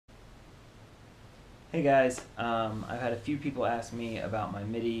Hey guys, I've had a few people ask me about my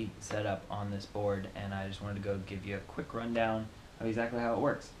MIDI setup on this board, and I just wanted to go give you a quick rundown of exactly how it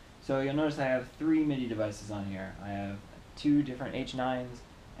works. So you'll notice I have 3 MIDI devices on here. I have 2 different H9s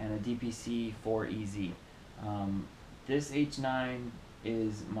and a DPC 4EZ. This H9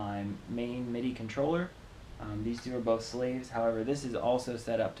 is my main MIDI controller. These two are both slaves, however this is also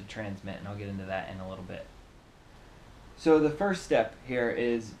set up to transmit, and I'll get into that in a little bit. So the first step here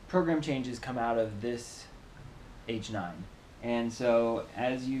is program changes come out of this H9. And so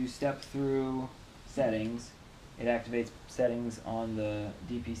as you step through settings, it activates settings on the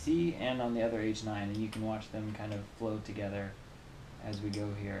DPC and on the other H9, and you can watch them kind of flow together as we go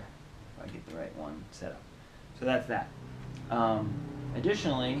here, if I get the right one set up. So that's that.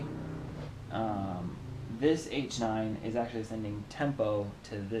 Additionally, this H9 is actually sending tempo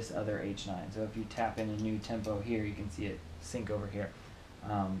to this other H9. So if you tap in a new tempo here, you can see it sync over here.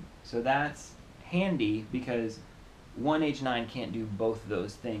 So that's handy because one H9 can't do both of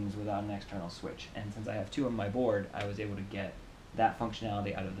those things without an external switch. And since I have 2 on my board, I was able to get that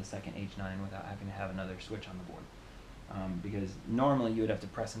functionality out of the second H9 without having to have another switch on the board. Because normally you would have to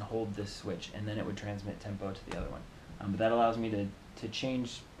press and hold this switch and then it would transmit tempo to the other one. But that allows me to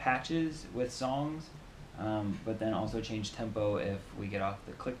change patches with songs, but then also change tempo if we get off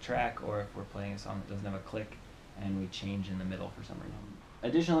the click track or if we're playing a song that doesn't have a click and we change in the middle for some reason.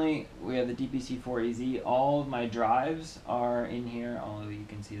 Additionally, we have the DPC 4EZ. All of my drives are in here, although you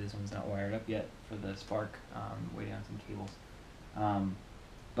can see this one's not wired up yet for the Spark, waiting on some cables.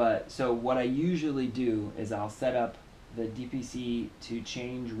 So what I usually do is I'll set up the DPC to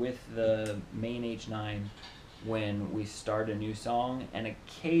change with the main H9 when we start a new song, and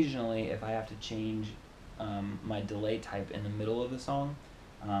occasionally if I have to change my delay type in the middle of the song,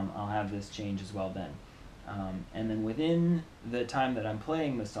 I'll have this change as well then. And then within the time that I'm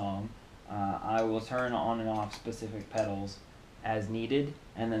playing the song, I will turn on and off specific pedals as needed,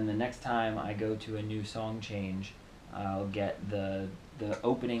 and then the next time I go to a new song change, I'll get the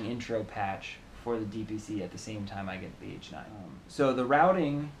opening intro patch for the DPC at the same time I get the H9. So the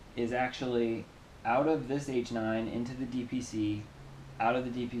routing is actually out of this H9 into the DPC, out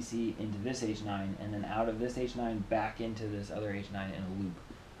of the DPC into this H9, and then out of this H9 back into this other H9 in a loop.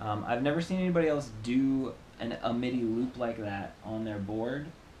 I've never seen anybody else do a MIDI loop like that on their board.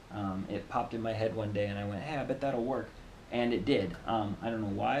 It popped in my head one day and I went, hey, I bet that'll work. And it did. I don't know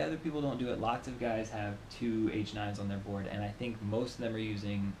why other people don't do it. Lots of guys have 2 H9s on their board, and I think most of them are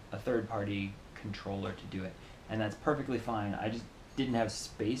using a third-party controller to do it. And that's perfectly fine. I just didn't have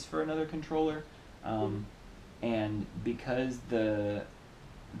space for another controller. And because the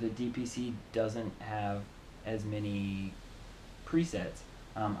DPC doesn't have as many presets,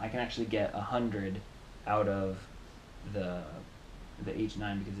 I can actually get 100 out of the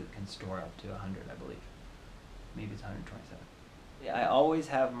H9 because it can store up to 100, I believe. Maybe it's 127. Yeah, I always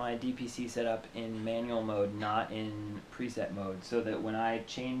have my DPC set up in manual mode, not in preset mode, so that when I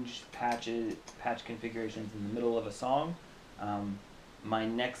change patch configurations in the middle of a song, my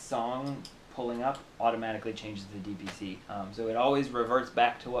next song pulling up automatically changes the DPC. So it always reverts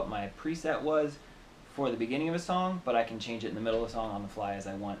back to what my preset was for the beginning of a song, but I can change it in the middle of a song on the fly as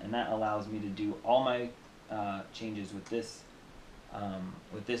I want, and that allows me to do all my changes with this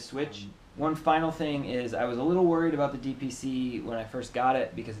switch. One final thing is I was a little worried about the DPC when I first got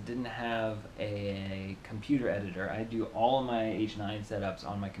it because it didn't have a computer editor. I do all of my H9 setups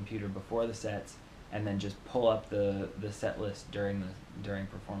on my computer before the sets and then just pull up the set list during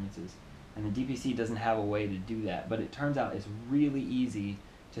performances. And the DPC doesn't have a way to do that, but it turns out it's really easy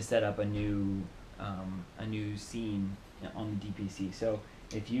to set up a new scene on the DPC. So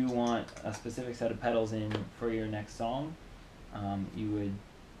if you want a specific set of pedals in for your next song, you would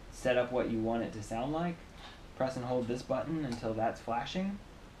set up what you want it to sound like, press and hold this button until that's flashing,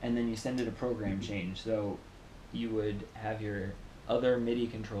 and then you send it a program change. So you would have your other MIDI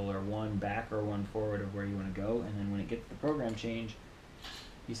controller, one back or one forward of where you want to go, and then when it gets the program change,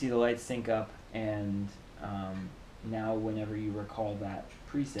 you see the lights sync up, and now whenever you recall that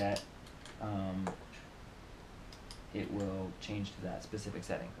preset, it will change to that specific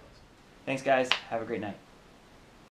setting. Thanks guys, have a great night.